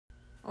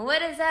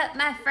What is up,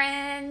 my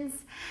friends?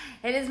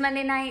 It is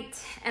Monday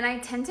night, and I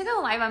tend to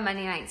go live on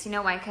Monday nights. You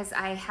know why? Because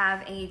I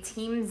have a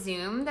team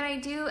Zoom that I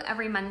do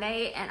every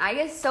Monday, and I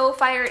get so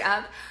fired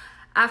up.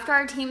 After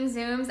our team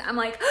Zooms, I'm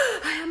like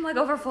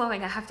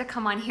overflowing. I have to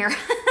come on here.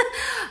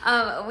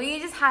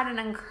 We just had an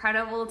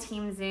incredible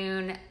team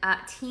Zoom,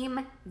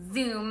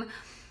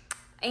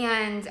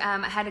 and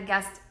I had a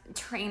guest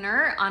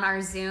trainer on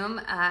our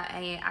Zoom,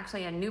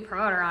 actually a new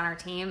promoter on our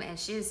team, and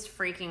she just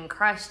freaking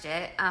crushed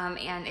it,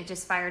 and it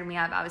just fired me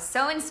up. I was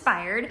so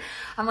inspired.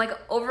 I'm like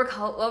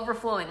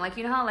overflowing, like,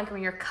 you know how like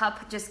when your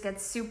cup just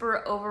gets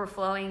super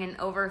overflowing and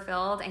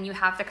overfilled and you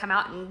have to come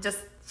out and just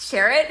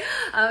share it.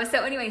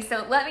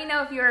 So let me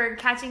know if you're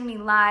catching me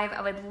live.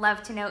 I would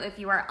love to know if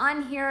you are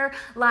on here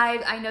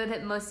live. I know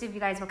that most of you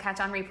guys will catch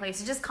on replay,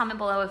 so just comment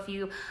below if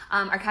you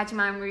are catching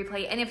me on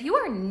replay. And if you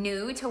are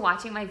new to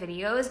watching my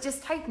videos,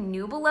 just type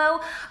new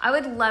below. I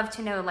would love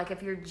to know, like,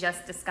 if you're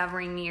just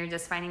discovering me or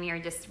just finding me or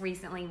just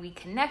recently we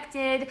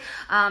connected.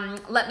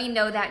 Let me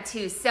know that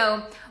too.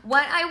 So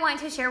what I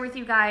want to share with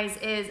you guys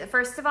is,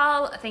 first of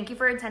all, thank you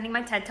for attending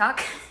my TED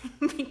Talk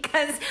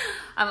because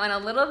I'm on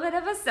a little bit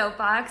of a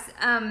soapbox.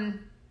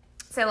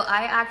 So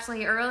I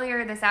actually,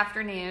 earlier this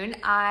afternoon,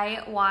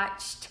 I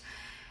watched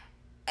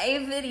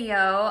a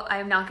video.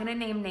 I'm not going to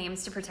name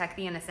names to protect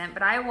the innocent,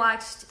 but I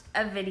watched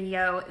a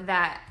video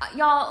that,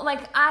 y'all,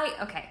 like, I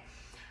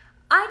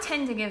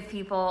tend to give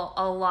people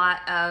a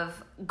lot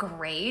of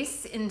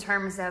grace in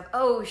terms of,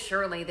 oh,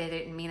 surely they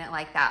didn't mean it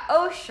like that.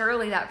 Oh,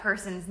 surely that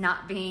person's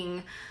not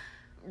being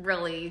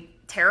really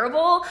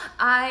terrible.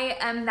 I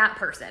am that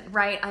person,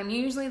 right? I'm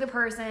usually the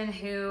person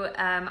who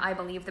I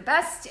believe the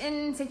best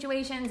in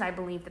situations. I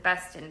believe the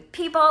best in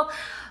people.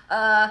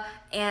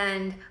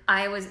 And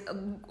I was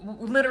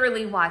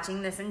literally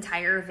watching this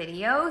entire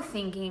video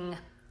thinking,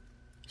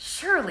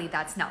 surely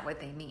that's not what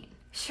they mean.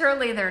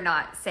 Surely they're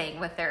not saying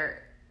what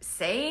they're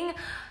saying.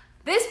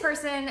 This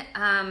person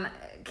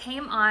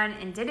came on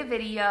and did a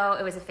video.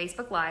 It was a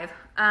Facebook Live.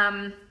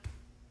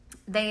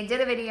 They did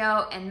a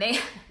video and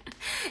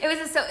it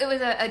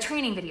was a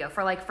training video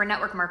for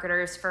network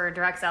marketers, for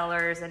direct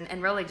sellers,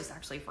 and really just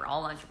actually for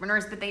all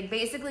entrepreneurs. But they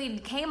basically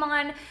came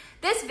on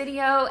this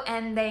video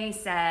and they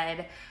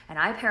said, and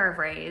I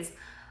paraphrase,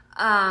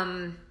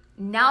 now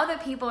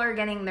that people are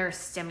getting their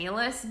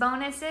stimulus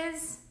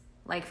bonuses,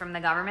 like from the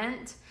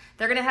government,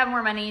 they're going to have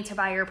more money to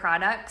buy your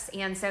products.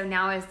 And so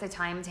now is the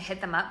time to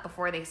hit them up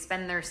before they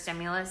spend their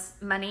stimulus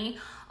money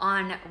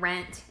on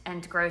rent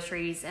and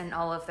groceries and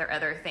all of their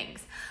other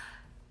things.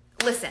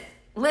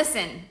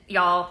 Listen,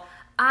 y'all.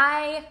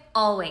 I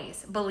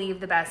always believe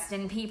the best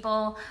in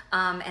people,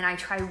 and I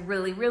try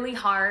really, really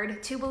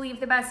hard to believe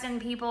the best in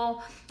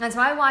people. And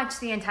so I watched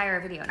the entire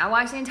video, and I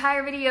watched the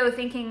entire video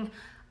thinking,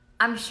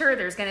 I'm sure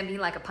there's going to be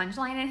like a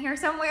punchline in here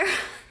somewhere.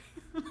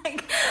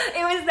 Like,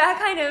 it was that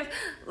kind of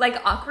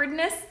like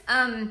awkwardness.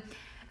 And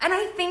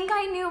I think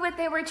I knew what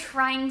they were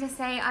trying to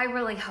say. I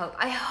really hope.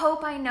 I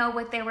hope I know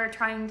what they were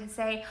trying to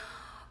say.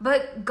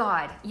 But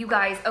God, you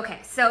guys, okay,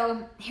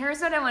 so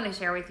here's what I want to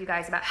share with you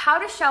guys about how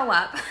to show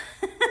up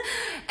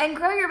and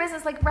grow your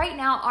business. Like right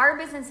now, our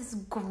business is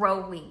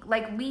growing.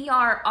 Like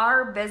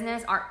our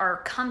business,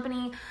 our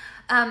company,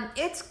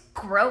 it's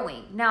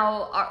growing.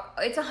 Now,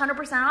 it's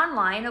 100%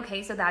 online,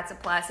 okay, so that's a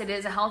plus. It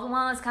is a health and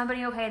wellness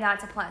company, okay,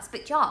 that's a plus.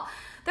 But y'all,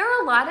 there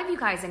are a lot of you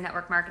guys in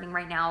network marketing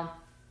right now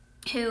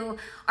who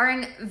are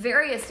in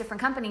various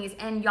different companies,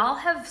 and y'all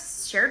have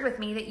shared with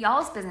me that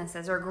y'all's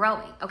businesses are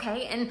growing,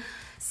 okay? And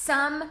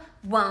some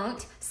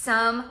won't,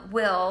 some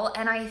will,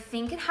 and I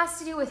think it has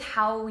to do with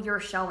how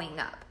you're showing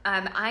up.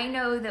 I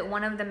know that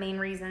one of the main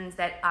reasons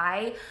that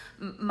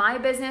my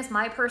business,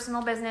 my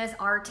personal business,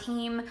 our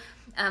team,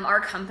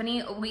 our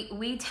company,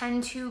 we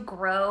tend to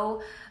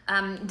grow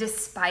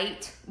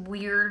despite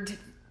weird,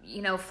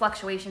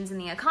 fluctuations in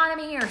the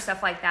economy or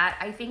stuff like that.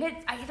 I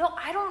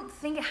don't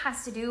think it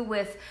has to do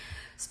with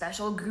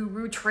special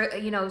guru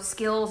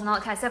skills and all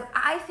that kind of stuff.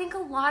 I think a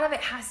lot of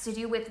it has to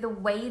do with the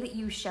way that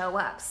you show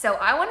up. So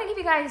I want to give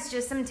you guys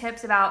just some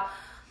tips about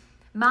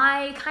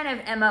my kind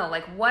of MO,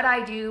 like what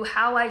I do,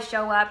 how I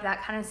show up,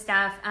 that kind of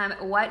stuff,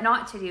 what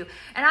not to do.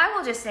 And I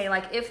will just say,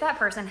 like, if that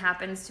person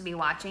happens to be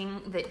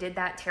watching that did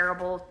that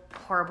terrible,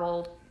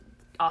 horrible,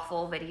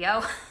 awful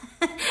video,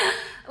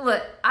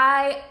 look,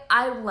 I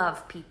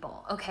love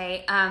people, okay?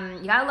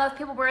 You gotta love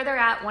people where they're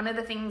at. One of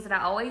the things that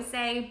I always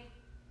say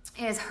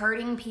is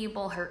hurting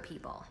people hurt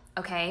people,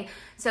 okay?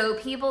 So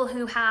people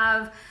who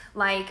have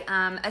like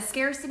a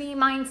scarcity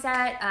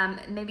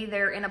mindset, maybe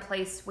they're in a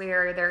place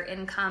where their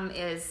income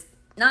is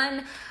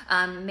none,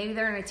 maybe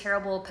they're in a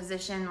terrible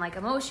position, like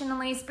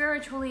emotionally,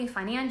 spiritually,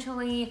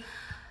 financially,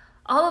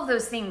 all of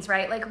those things,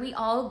 right? Like we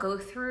all go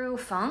through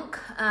funk,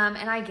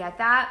 and I get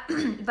that,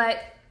 but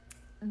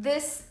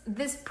this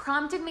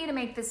prompted me to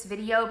make this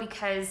video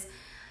because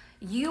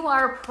you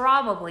are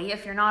probably,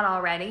 if you're not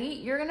already,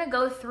 you're gonna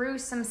go through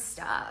some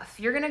stuff.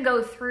 You're gonna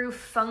go through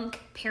funk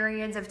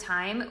periods of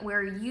time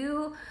where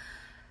you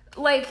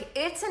like,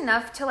 it's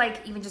enough to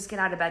like even just get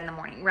out of bed in the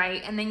morning,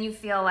 right? And then you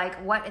feel like,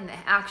 what in the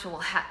actual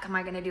heck am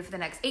I gonna do for the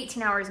next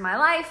 18 hours of my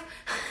life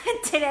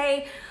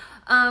today,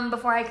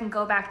 before I can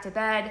go back to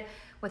bed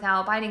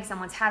without biting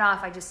someone's head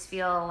off? I just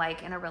feel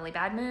like in a really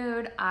bad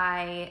mood.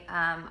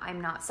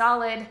 I'm not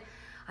solid.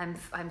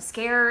 I'm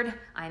scared.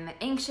 I'm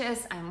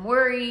anxious. I'm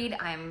worried.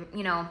 I'm,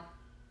 you know,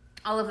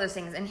 all of those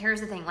things. And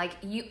here's the thing, like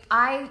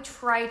I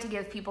try to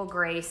give people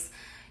grace,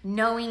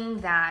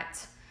 knowing that,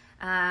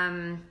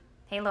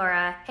 hey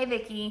Laura, hey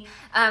Vicky.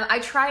 I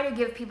try to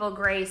give people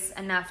grace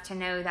enough to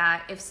know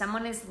that if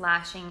someone is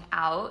lashing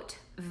out,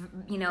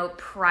 you know,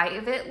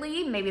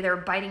 privately, maybe they're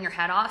biting your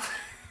head off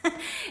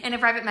in a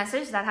private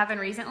message. That happened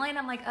recently, and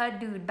I'm like,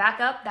 dude, back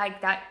up.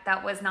 Like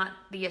that was not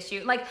the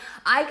issue. Like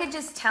I could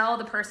just tell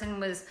the person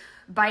was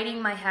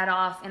biting my head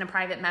off in a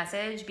private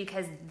message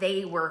because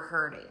they were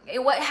hurting.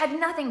 It had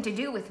nothing to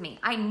do with me.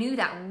 I knew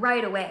that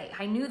right away.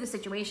 I knew the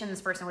situation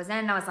this person was in,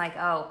 and I was like,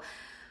 oh,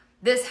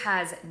 this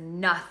has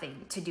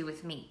nothing to do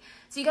with me.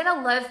 So you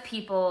gotta love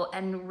people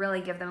and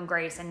really give them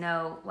grace and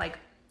know, like,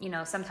 you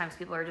know, sometimes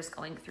people are just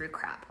going through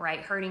crap, right?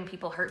 Hurting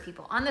people hurt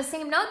people. On the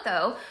same note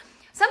though,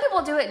 some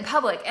people do it in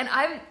public, and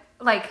I'm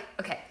like,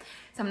 okay,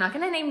 so I'm not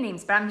gonna name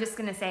names, but I'm just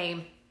gonna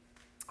say,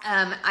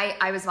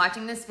 I was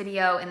watching this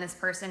video, and this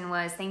person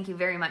was, thank you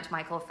very much,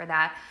 Michael, for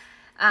that.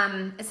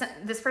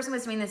 This person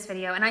was doing this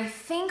video, and I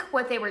think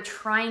what they were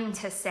trying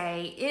to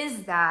say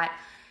is that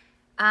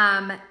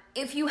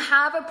if you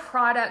have a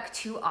product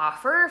to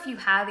offer, if you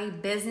have a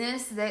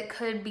business that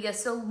could be a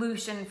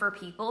solution for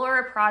people, or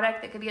a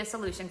product that could be a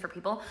solution for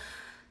people,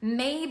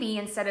 maybe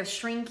instead of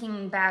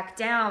shrinking back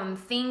down,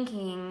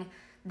 thinking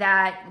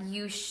that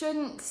you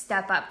shouldn't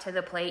step up to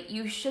the plate,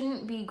 you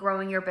shouldn't be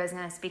growing your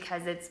business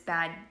because it's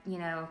bad, you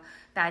know,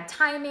 bad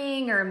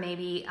timing, or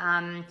maybe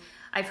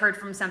I've heard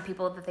from some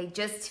people that they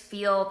just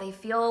feel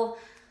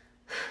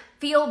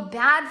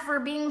bad for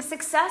being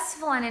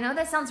successful. And I know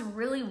that sounds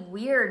really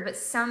weird, but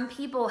some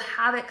people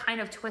have it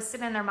kind of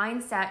twisted in their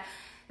mindset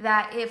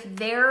that if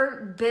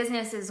their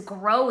business is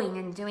growing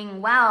and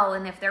doing well,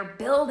 and if they're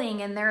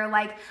building and they're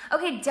like,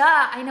 okay, duh,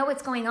 I know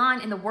what's going on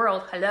in the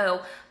world,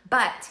 hello,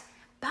 but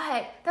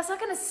that's not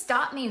gonna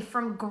stop me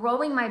from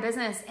growing my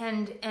business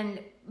and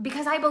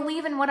because I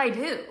believe in what I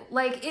do.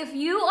 Like, if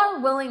you are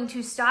willing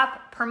to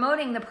stop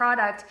promoting the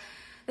product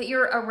that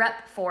you're a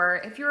rep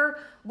for, if you're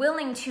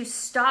willing to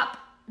stop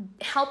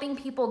helping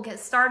people get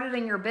started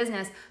in your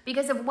business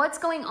because of what's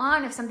going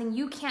on, if something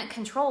you can't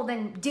control,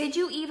 then did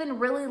you even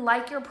really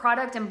like your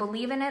product and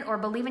believe in it, or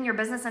believe in your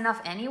business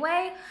enough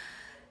anyway?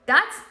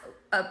 That's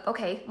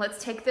okay,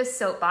 let's take this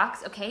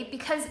soapbox, okay?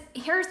 Because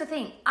here's the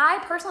thing,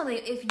 I personally,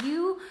 if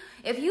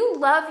you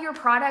love your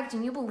product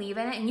and you believe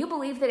in it, and you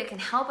believe that it can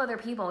help other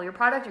people, your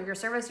product or your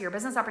service or your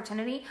business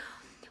opportunity,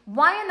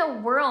 why in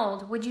the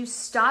world would you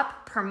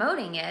stop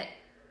promoting it?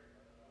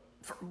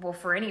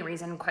 For any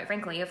reason, quite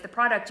frankly. If the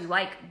product you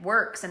like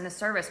works, and the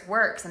service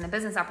works, and the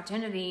business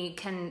opportunity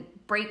can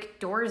break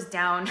doors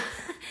down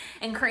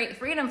and create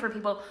freedom for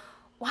people,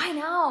 why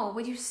now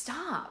would you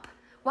stop?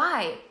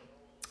 Why?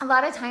 A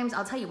lot of times,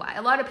 I'll tell you why.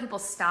 A lot of people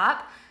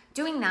stop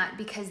doing that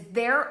because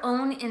their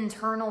own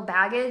internal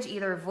baggage,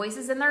 either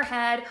voices in their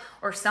head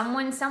or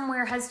someone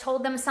somewhere has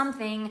told them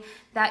something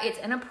that it's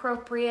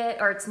inappropriate,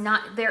 or it's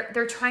not,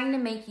 they're trying to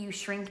make you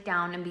shrink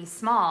down and be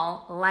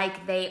small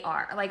like they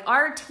are. Like,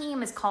 our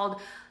team is called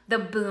the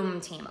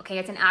BOOM team, okay?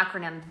 It's an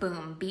acronym,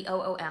 BOOM,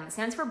 B-O-O-M. It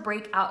stands for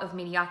Break Out of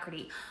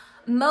Mediocrity.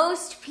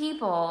 Most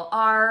people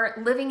are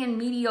living in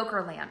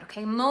mediocre land,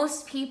 okay?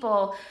 Most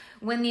people,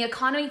 when the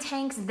economy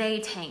tanks, they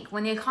tank.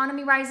 When the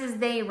economy rises,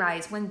 they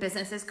rise. When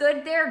business is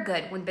good, they're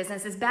good. When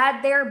business is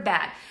bad, they're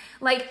bad.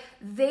 Like,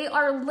 they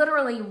are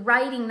literally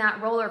riding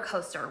that roller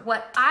coaster.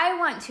 What I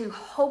want to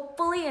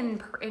hopefully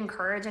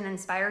encourage and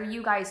inspire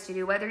you guys to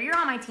do, whether you're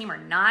on my team or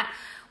not,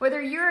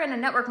 whether you're in a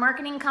network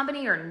marketing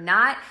company or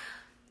not,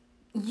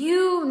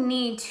 you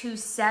need to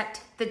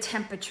set the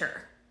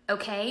temperature,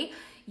 okay?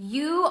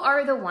 You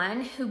are the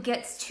one who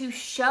gets to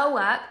show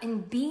up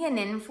and be an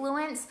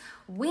influence.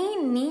 We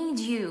need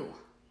you.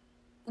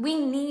 We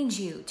need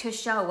you to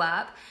show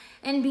up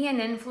and be an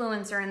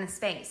influencer in the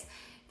space.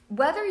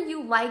 Whether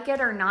you like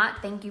it or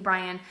not, thank you,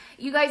 Brian.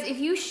 You guys, if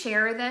you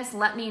share this,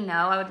 let me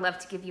know. I would love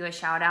to give you a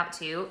shout out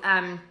too.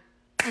 And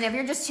if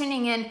you're just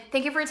tuning in,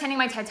 thank you for attending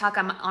my TED Talk.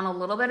 I'm on a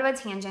little bit of a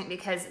tangent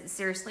because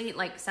seriously,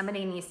 like,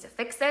 somebody needs to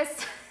fix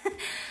this.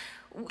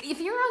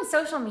 If you're on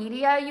social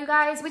media, you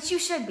guys, which you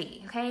should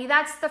be, okay?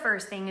 That's the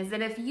first thing, is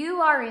that if you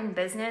are in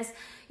business,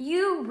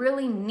 you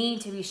really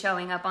need to be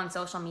showing up on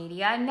social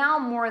media now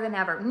more than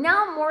ever.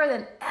 Now more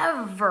than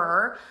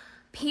ever,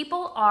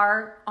 people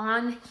are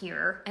on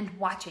here and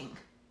watching.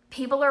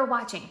 People are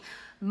watching.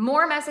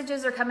 More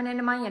messages are coming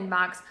into my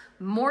inbox.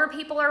 More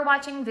people are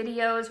watching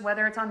videos,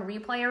 whether it's on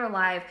replay or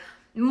live.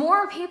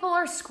 More people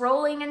are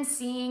scrolling and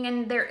seeing,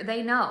 and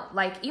they know.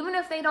 Like, even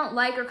if they don't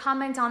like or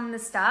comment on the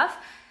stuff,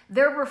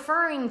 they're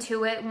referring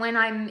to it when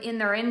I'm in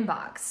their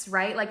inbox,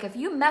 right? Like, if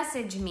you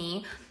message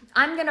me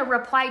I'm going to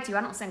reply to you.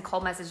 I don't send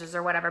cold messages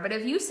or whatever, but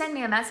if you send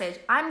me a message,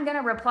 I'm going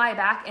to reply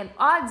back, and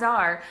odds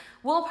are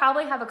we'll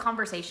probably have a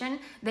conversation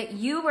that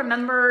you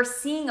remember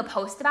seeing a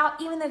post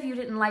about, even if you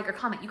didn't like or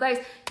comment. You guys,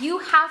 you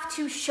have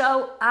to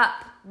show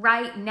up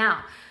right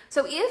now.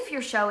 So if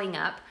you're showing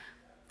up,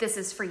 this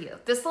is for you.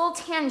 This little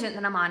tangent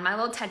that I'm on, my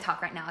little TED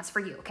Talk right now, is for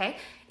you, okay?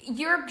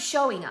 You're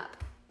showing up,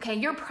 okay?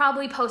 You're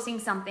probably posting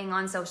something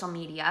on social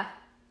media.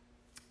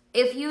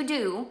 If you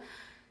do,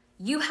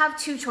 you have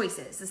two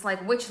choices. It's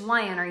like, which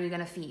lion are you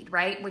gonna feed,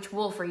 right? Which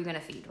wolf are you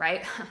gonna feed,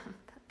 right?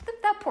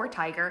 That poor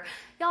tiger.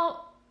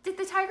 Y'all, did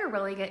the tiger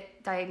really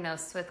get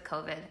diagnosed with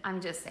COVID?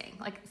 I'm just saying,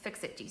 like,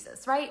 fix it,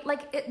 Jesus, right?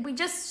 Like, we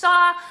just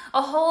saw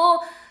a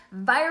whole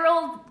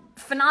viral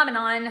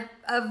phenomenon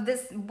of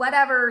this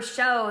whatever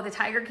show, The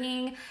Tiger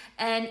King,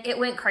 and it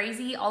went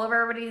crazy all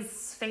over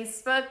everybody's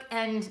Facebook,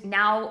 and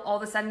now all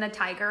of a sudden a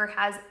tiger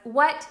has,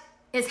 what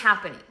is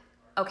happening?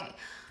 Okay,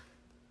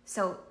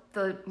 so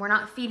we're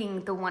not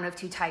feeding the one of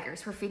two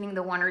tigers, we're feeding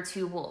the one or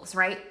two wolves,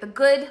 right? The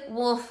good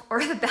wolf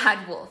or the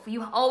bad wolf.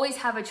 You always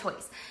have a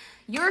choice.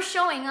 You're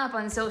showing up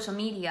on social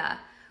media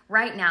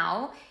right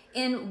now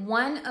in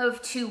one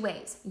of two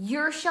ways.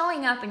 You're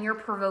showing up and you're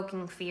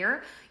provoking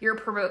fear, you're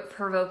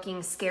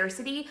provoking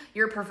scarcity,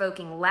 you're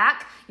provoking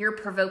lack, you're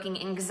provoking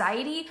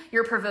anxiety,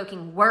 you're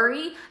provoking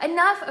worry,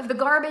 enough of the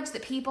garbage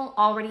that people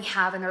already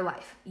have in their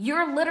life.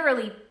 You're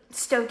literally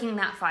stoking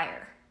that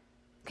fire,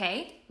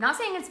 okay? Not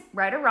saying it's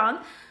right or wrong.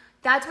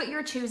 That's what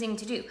you're choosing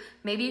to do.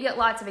 Maybe you get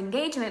lots of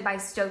engagement by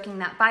stoking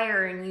that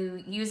fire and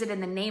you use it in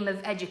the name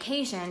of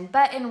education,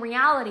 but in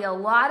reality, a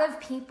lot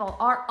of people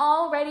are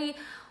already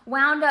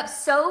wound up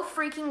so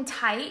freaking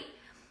tight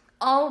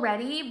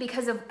already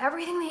because of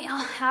everything they all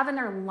have in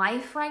their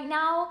life right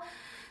now.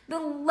 The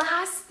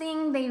last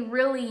thing they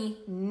really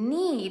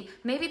need,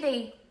 maybe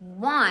they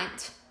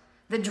want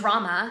the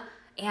drama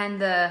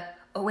and the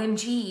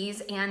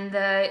OMGs and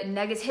the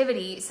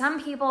negativity.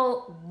 Some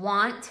people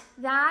want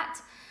that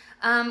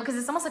because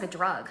it's almost like a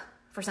drug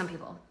for some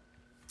people.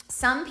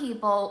 Some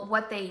people,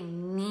 what they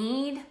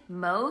need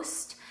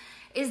most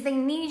is they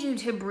need you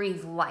to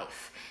breathe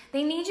life.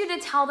 They need you to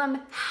tell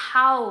them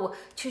how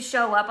to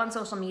show up on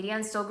social media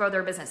and still grow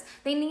their business.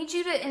 They need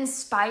you to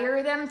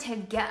inspire them to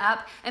get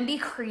up and be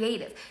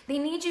creative. They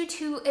need you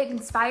to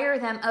inspire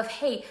them of,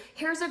 hey,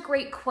 here's a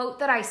great quote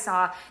that I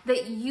saw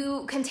that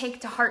you can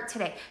take to heart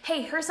today.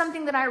 Hey, here's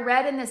something that I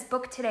read in this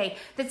book today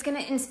that's gonna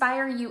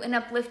inspire you and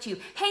uplift you.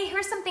 Hey,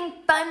 here's something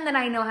fun that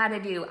I know how to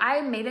do.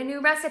 I made a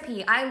new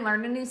recipe. I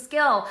learned a new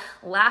skill.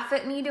 Laugh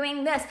at me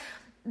doing this.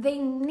 They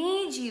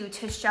need you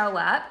to show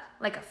up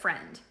like a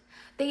friend.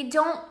 They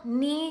don't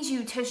need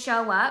you to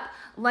show up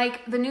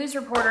like the news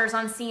reporters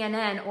on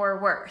CNN or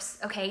worse,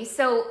 okay?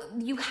 So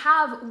you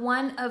have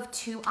one of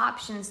two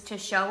options to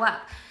show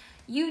up.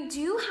 You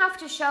do have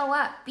to show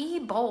up, be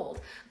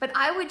bold, but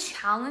I would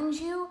challenge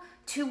you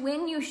to,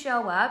 when you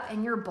show up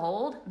and you're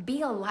bold,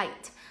 be a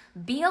light.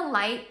 Be a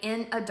light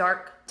in a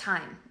dark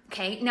time,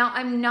 okay? Now,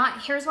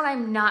 here's what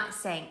I'm not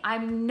saying.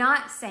 I'm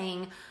not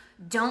saying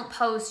don't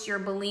post your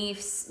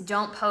beliefs.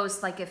 Don't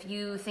post, like, if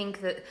you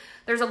think that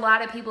there's a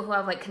lot of people who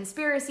have like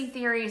conspiracy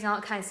theories and all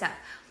that kind of stuff.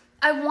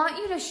 I want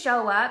you to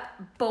show up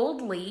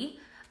boldly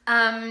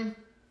and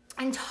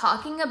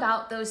talking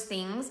about those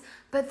things,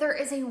 but there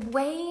is a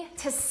way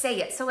to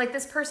say it. So like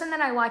this person that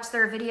I watched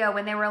their video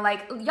when they were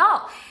like,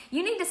 y'all,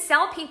 you need to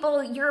sell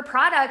people your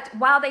product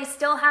while they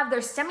still have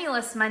their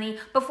stimulus money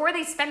before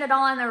they spend it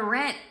all on their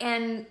rent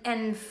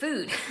and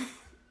food.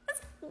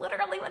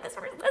 Literally what that's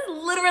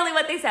literally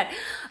what they said.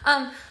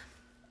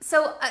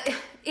 So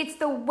it's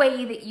the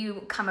way that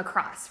you come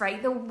across,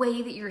 right? The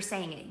way that you're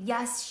saying it.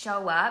 Yes,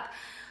 show up,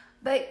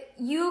 but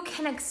you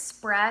can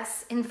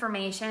express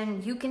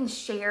information. You can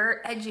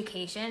share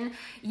education.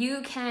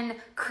 You can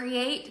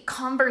create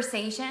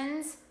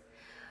conversations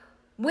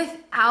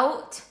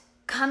without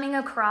coming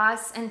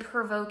across and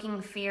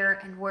provoking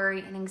fear and worry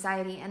and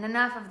anxiety and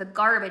enough of the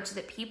garbage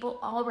that people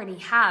already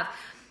have.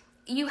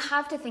 You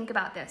have to think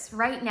about this.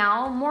 Right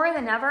now, more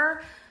than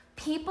ever,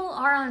 people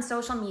are on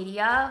social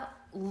media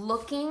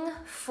looking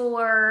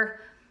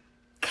for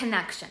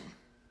connection,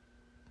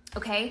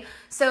 okay?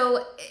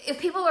 So if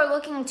people are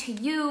looking to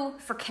you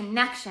for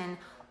connection,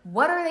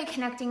 what are they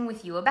connecting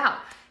with you about?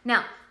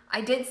 Now,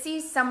 I did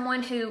see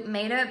someone who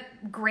made a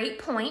great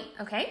point,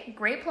 okay?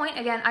 Great point.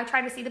 Again, I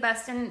try to see the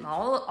best in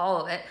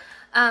all of it.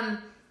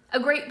 A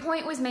great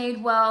point was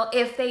made, well,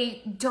 if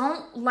they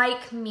don't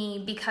like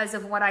me because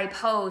of what I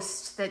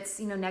post that's,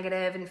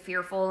 negative and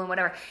fearful and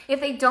whatever, if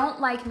they don't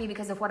like me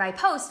because of what I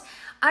post,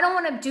 I don't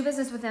want to do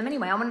business with them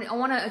anyway. I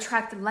want to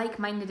attract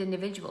like-minded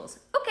individuals.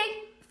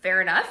 Okay, fair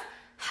enough.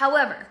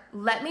 However,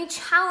 let me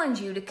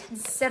challenge you to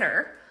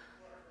consider,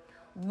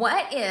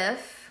 what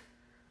if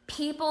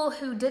people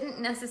who didn't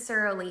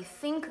necessarily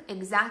think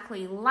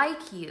exactly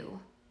like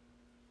you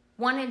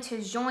wanted to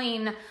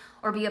join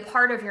or be a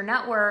part of your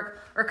network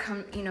or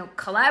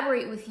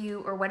collaborate with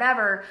you or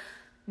whatever?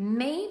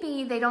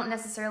 Maybe they don't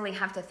necessarily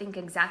have to think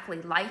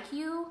exactly like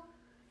you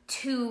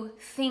to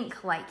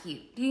think like you.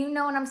 Do you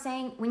know what I'm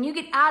saying? When you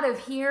get out of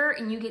here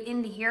and you get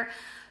into here,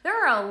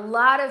 There are a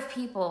lot of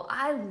people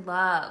I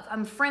love.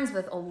 I'm friends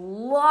with a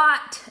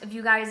lot of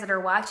you guys that are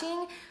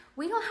watching.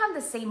 We don't have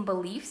the same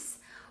beliefs.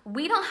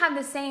 We don't have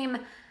the same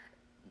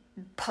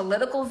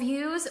political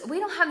views. We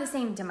don't have the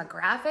same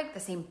demographic, the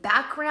same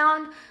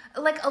background.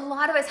 Like a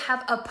lot of us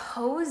have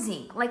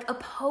opposing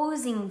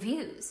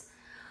views.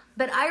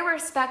 But I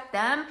respect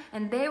them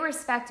and they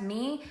respect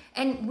me,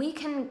 and we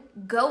can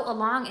go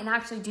along and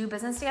actually do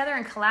business together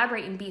and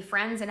collaborate and be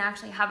friends and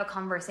actually have a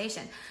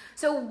conversation.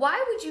 So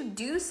why would you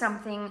do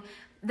something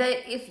that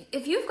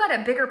if you've got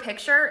a bigger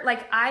picture,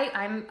 like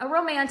I'm a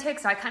romantic,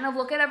 so I kind of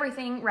look at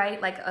everything, right?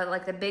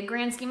 Like the big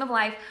grand scheme of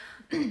life.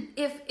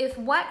 If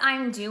what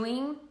I'm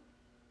doing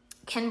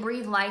can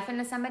breathe life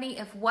into somebody,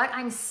 if what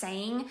I'm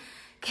saying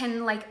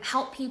can like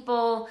help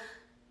people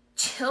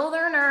chill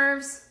their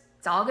nerves,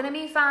 it's all gonna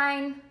be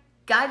fine.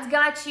 God's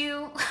got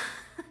you.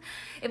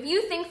 If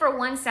you think for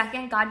 1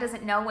 second God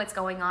doesn't know what's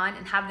going on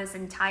and have this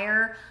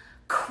entire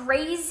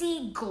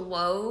crazy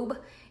globe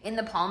in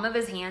the palm of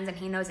his hands, and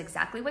he knows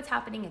exactly what's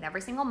happening at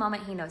every single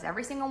moment. He knows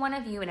every single one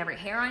of you and every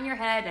hair on your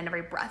head and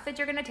every breath that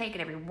you're going to take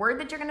and every word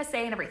that you're going to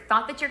say and every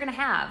thought that you're going to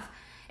have.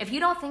 If you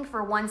don't think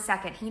for 1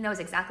 second he knows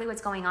exactly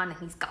what's going on and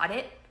he's got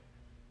it,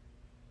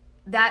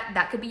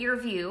 that could be your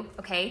view,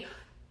 okay?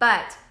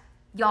 But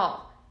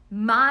y'all,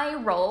 my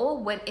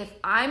role, if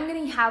I'm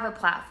going to have a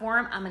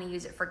platform, I'm going to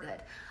use it for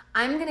good.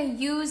 I'm going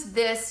to use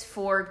this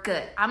for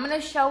good. I'm going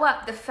to show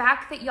up. The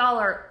fact that y'all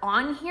are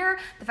on here,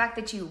 the fact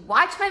that you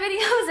watch my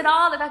videos at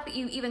all, the fact that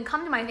you even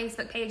come to my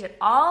Facebook page at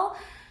all,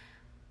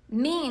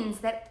 means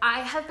that I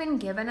have been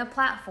given a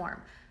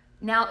platform.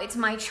 Now, it's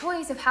my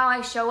choice of how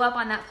I show up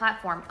on that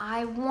platform.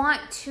 I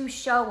want to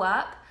show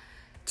up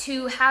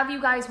to have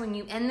you guys, when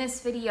you end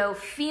this video,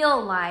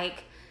 feel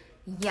like,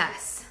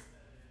 yes,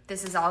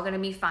 this is all going to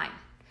be fine.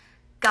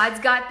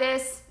 God's got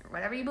this, or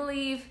whatever you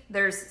believe.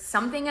 There's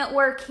something at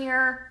work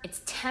here.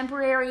 It's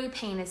temporary.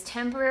 Pain is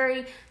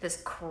temporary.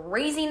 This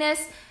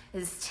craziness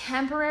is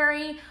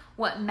temporary.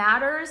 What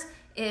matters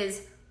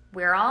is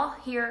we're all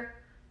here.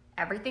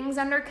 Everything's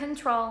under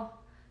control.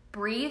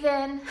 Breathe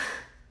in,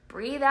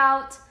 breathe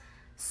out,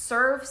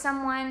 serve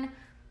someone,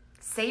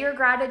 say your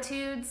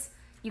gratitudes.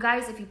 You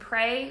guys, if you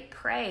pray,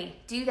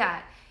 do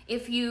that.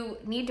 If you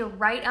need to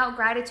write out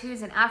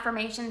gratitudes and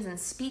affirmations and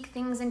speak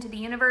things into the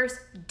universe,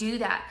 do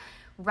that.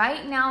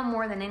 Right now,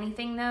 more than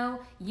anything though,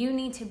 you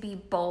need to be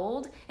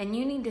bold and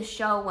you need to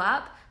show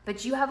up,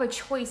 but you have a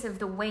choice of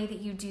the way that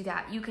you do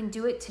that. You can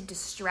do it to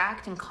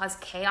distract and cause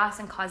chaos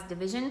and cause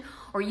division,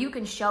 or you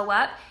can show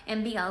up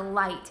and be a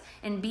light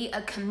and be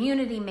a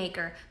community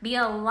maker, be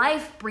a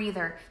life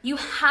breather. You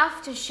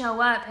have to show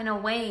up in a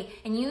way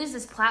and use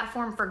this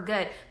platform for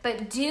good,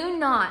 but do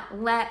not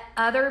let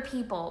other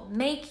people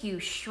make you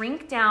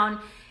shrink down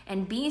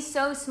and be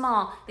so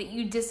small that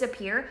you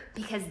disappear,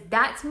 because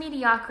that's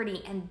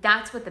mediocrity and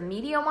that's what the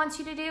media wants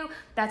you to do.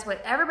 That's what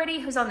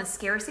everybody who's on the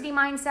scarcity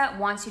mindset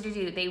wants you to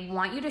do. They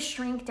want you to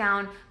shrink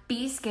down,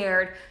 be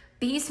scared,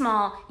 be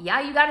small.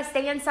 Yeah, you got to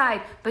stay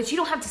inside, but you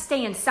don't have to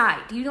stay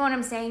inside. Do you know what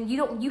I'm saying?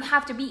 You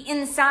have to be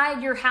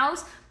inside your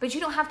house, but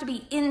you don't have to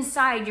be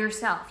inside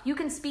yourself. You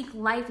can speak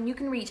life and you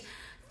can reach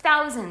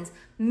thousands,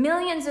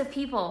 millions of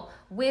people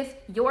with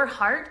your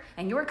heart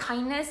and your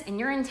kindness and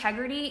your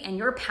integrity and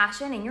your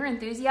passion and your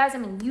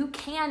enthusiasm, and you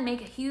can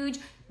make a huge,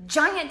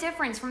 giant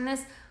difference from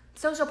this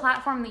social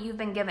platform that you've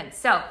been given.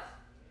 So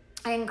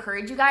I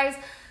encourage you guys,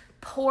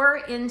 pour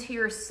into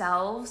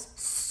yourselves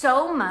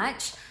so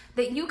much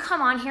that you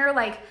come on here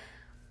like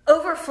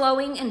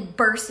overflowing and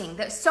bursting,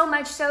 that so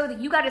much so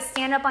that you got to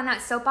stand up on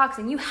that soapbox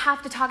and you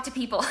have to talk to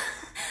people.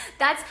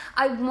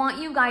 I want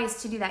you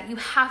guys to do that. You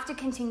have to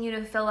continue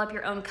to fill up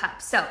your own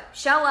cup. So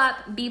show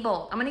up, be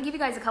bold. I'm going to give you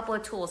guys a couple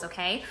of tools,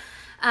 okay?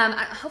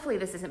 Hopefully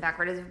this isn't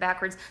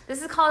backwards.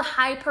 This is called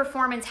High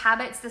Performance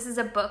Habits. This is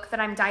a book that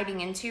I'm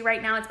diving into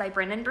right now. It's by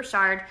Brendon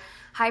Burchard.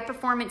 High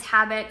Performance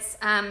Habits.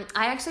 I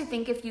actually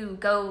think if you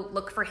go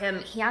look for him,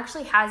 he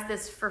actually has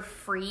this for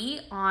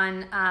free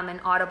on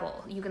an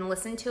Audible. You can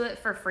listen to it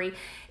for free.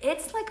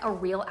 It's like a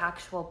real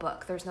actual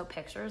book. There's no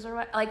pictures or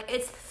what. Like,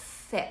 it's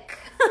thick.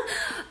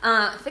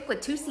 Thick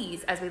with 2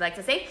 C's, as we like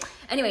to say.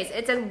 Anyways,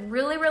 it's a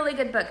really, really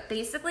good book.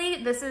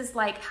 Basically, this is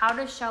like how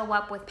to show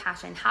up with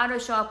passion, how to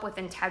show up with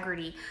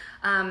integrity,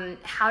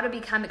 how to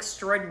become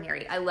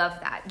extraordinary. I love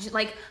that.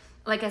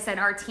 Like I said,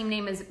 our team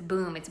name is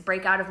Boom. It's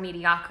Break Out of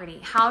Mediocrity.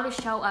 How to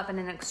show up in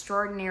an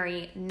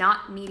extraordinary,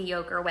 not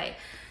mediocre way.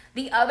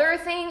 The other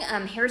thing,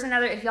 here's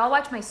another, if y'all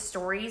watch my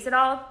stories at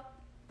all,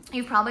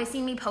 you've probably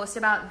seen me post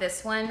about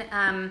this one.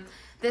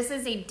 This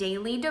is a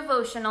daily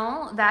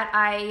devotional that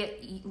I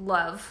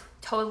love,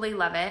 totally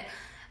love it.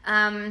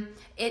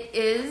 It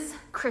is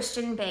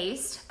Christian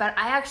based, but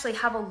I actually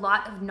have a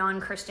lot of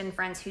non-Christian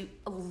friends who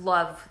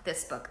love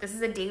this book. This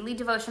is a daily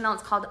devotional.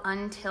 It's called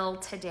Until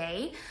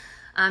Today.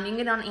 You can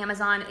get it on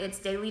Amazon. It's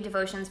daily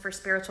devotions for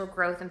spiritual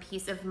growth and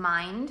peace of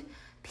mind.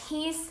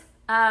 Peace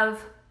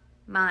of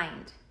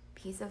mind.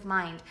 peace of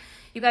mind.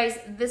 You guys,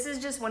 this is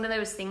just one of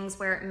those things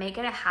where make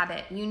it a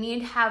habit. You need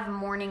to have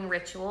morning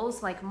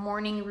rituals, like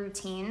morning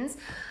routines.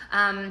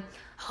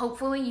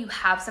 Hopefully you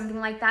have something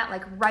like that.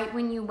 Like right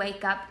when you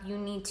wake up, you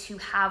need to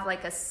have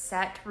like a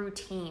set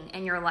routine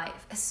in your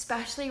life,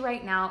 especially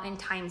right now in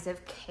times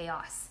of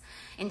chaos,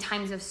 in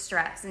times of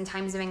stress, in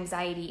times of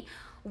anxiety.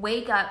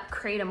 Wake up,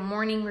 create a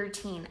morning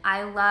routine.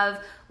 I love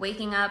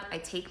waking up. I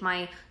take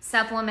my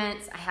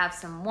supplements. I have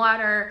some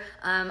water.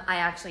 I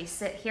actually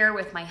sit here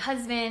with my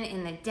husband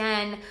in the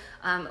den.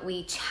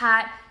 We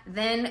chat.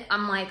 Then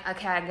I'm like,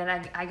 okay,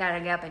 I gotta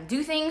get up and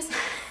do things.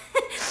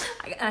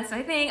 That's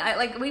my thing.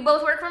 We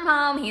both work from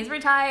home. He's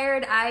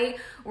retired. I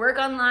work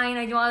online.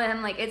 I do all that.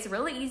 I'm like, it's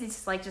really easy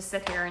to just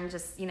sit here and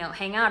just,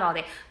 hang out all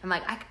day. I'm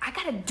like, I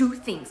gotta do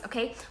things,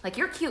 okay? Like,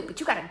 you're cute, but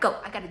you gotta go.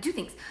 I gotta do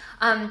things.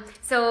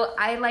 So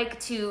I like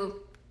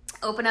to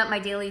open up my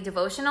daily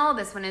devotional.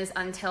 This one is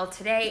Until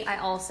Today. I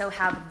also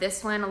have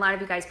this one. A lot of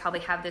you guys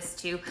probably have this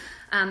too.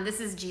 This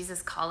is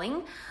Jesus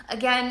Calling.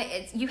 Again,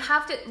 you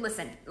have to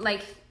listen,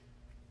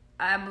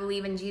 I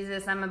believe in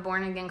Jesus. I'm a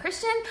born again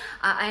Christian.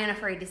 I ain't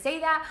afraid to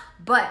say that.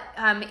 But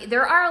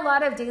there are a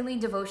lot of daily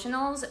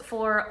devotionals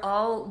for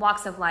all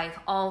walks of life,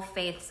 all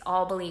faiths,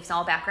 all beliefs,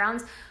 all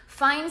backgrounds.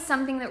 Find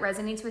something that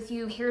resonates with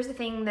you. Here's the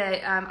thing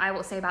that I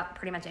will say about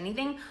pretty much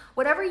anything.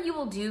 Whatever you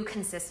will do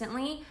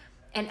consistently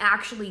and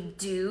actually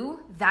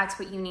do, that's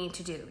what you need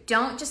to do.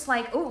 Don't just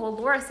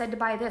Laura said to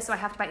buy this, so I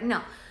have to buy it.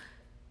 No.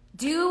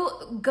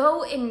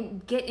 Go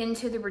and get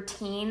into the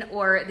routine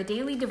or the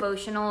daily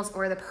devotionals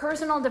or the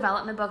personal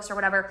development books or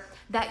whatever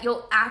that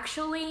you'll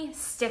actually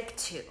stick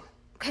to,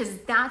 because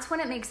that's when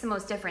it makes the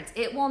most difference.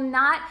 It will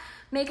not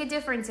make a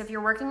difference if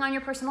you're working on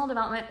your personal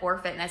development or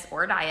fitness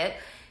or diet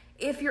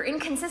if you're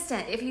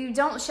inconsistent, if you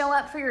don't show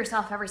up for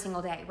yourself every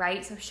single day,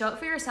 right? So show up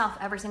for yourself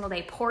every single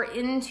day. Pour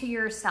into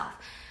yourself.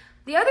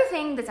 The other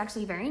thing that's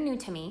actually very new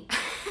to me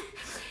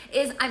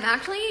is I'm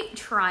actually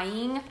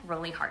trying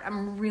really hard.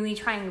 I'm really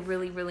trying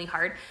really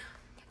hard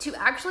to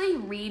actually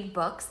read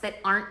books that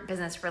aren't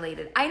business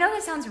related. I know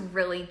that sounds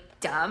really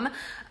dumb. It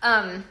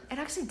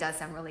actually does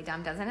sound really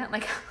dumb, doesn't it?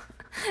 Like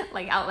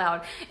out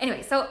loud.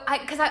 Anyway, so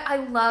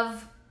I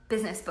love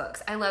business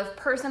books. I love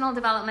personal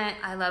development.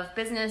 I love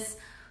business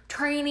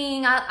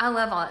training. I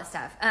love all that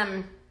stuff.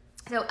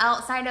 So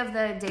outside of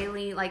the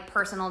daily,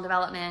 personal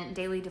development,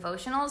 daily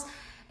devotionals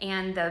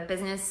and the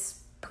business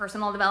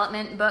personal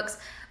development books,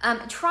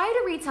 try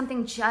to read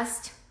something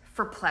just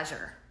for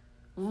pleasure.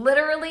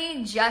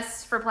 Literally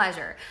just for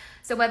pleasure.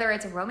 So whether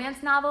it's a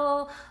romance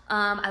novel,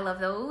 I love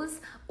those,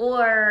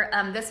 or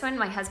this one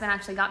my husband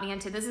actually got me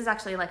into. This is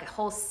actually a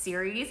whole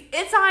series.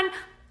 It's on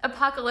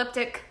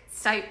apocalyptic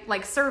type,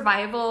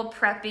 survival,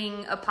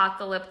 prepping,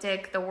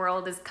 apocalyptic, the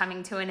world is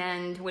coming to an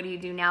end, what do you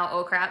do now,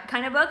 oh crap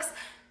kind of books.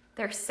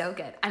 They're so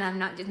good. And I'm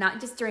not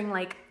just during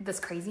this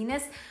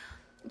craziness.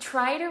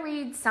 Try to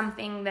read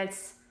something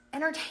that's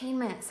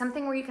entertainment,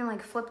 something where you can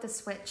flip the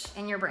switch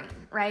in your brain,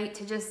 right?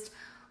 To just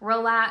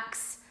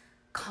relax,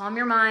 calm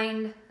your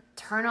mind,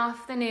 turn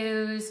off the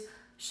news,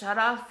 shut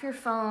off your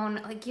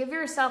phone, give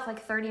yourself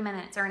 30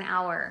 minutes or an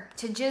hour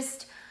to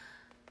just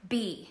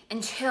be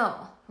and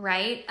chill,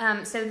 right?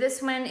 So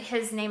this one,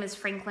 his name is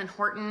Franklin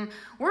Horton.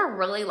 We're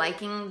really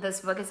liking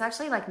this book. It's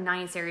actually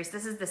 9 series.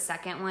 This is the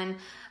second one.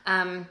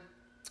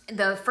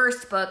 The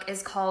first book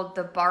is called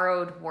The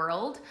Borrowed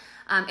World.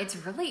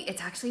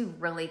 It's actually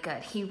really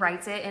good. He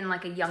writes it in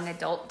a young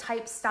adult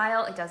type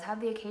style. It does have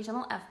the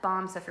occasional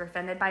F-bomb, so if you're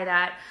offended by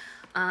that,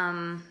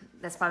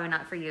 that's probably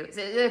not for you.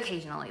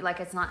 Occasionally,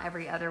 it's not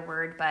every other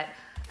word, but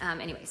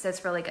anyway, so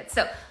it's really good.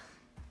 So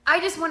I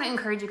just want to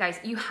encourage you guys,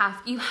 you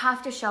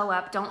have to show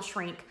up, don't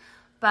shrink,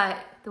 but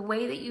the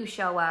way that you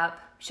show up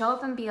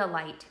and be a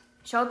light,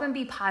 show up and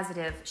be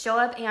positive, show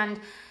up, and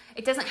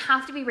it doesn't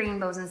have to be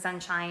rainbows and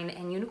sunshine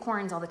and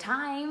unicorns all the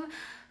time,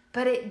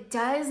 but it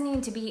does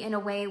need to be in a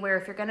way where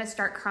if you're going to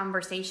start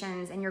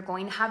conversations and you're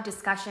going to have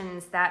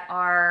discussions that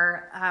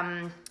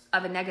are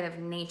of a negative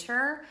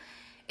nature,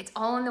 it's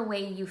all in the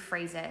way you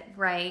phrase it,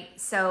 right?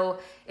 So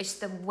it's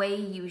the way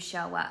you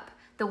show up.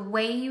 The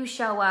way you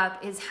show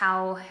up is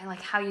how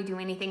you do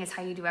anything is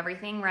how you do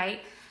everything, right?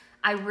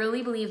 I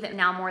really believe that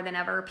now more than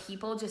ever,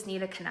 people just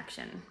need a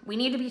connection. We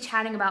need to be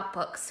chatting about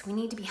books. We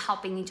need to be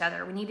helping each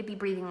other. We need to be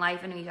breathing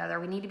life into each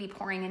other. We need to be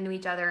pouring into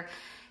each other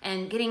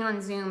and getting on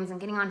Zooms and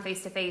getting on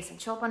face-to-face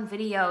and show up on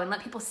video and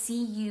let people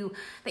see you,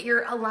 that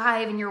you're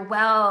alive and you're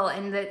well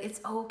and that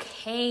it's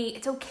okay.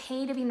 It's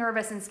okay to be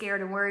nervous and scared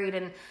and worried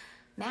and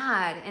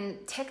mad and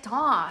ticked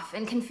off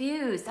and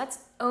confused. That's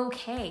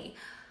okay.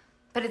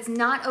 But it's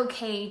not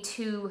okay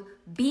to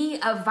be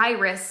a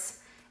virus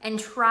and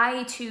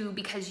try to,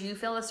 because you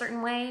feel a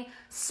certain way,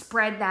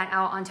 spread that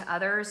out onto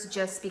others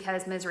just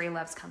because misery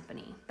loves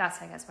company.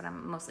 That's, I guess, what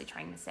I'm mostly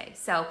trying to say.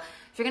 So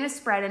if you're going to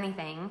spread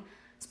anything,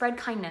 spread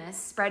kindness,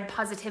 spread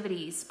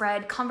positivity,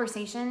 spread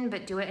conversation,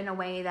 but do it in a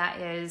way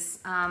that is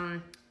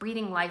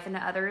breathing life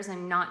into others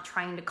and not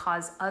trying to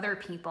cause other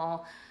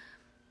people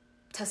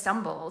to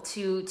stumble,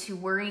 to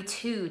worry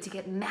to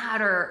get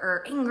madder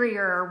or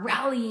angrier or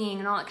rallying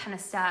and all that kind of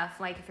stuff.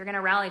 If you're going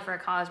to rally for a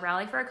cause,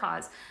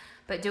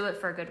 but do it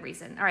for a good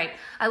reason. All right.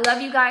 I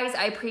love you guys.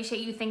 I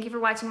appreciate you. Thank you for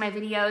watching my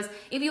videos.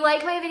 If you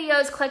like my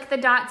videos, click the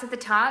dots at the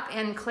top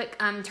and click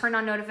turn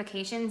on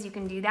notifications. You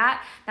can do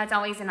that. That's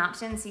always an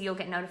option, so you'll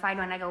get notified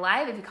when I go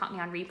live. If you caught me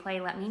on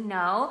replay, let me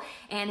know.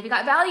 And if you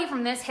got value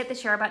from this, hit the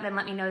share button and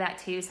let me know that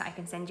too, so I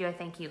can send you a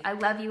thank you. I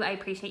love you. I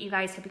appreciate you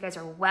guys. Hope you guys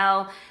are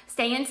well.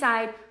 Stay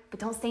inside, but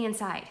don't stay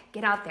inside.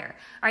 Get out there.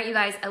 All right, you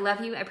guys. I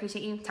love you. I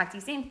appreciate you. Talk to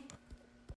you soon.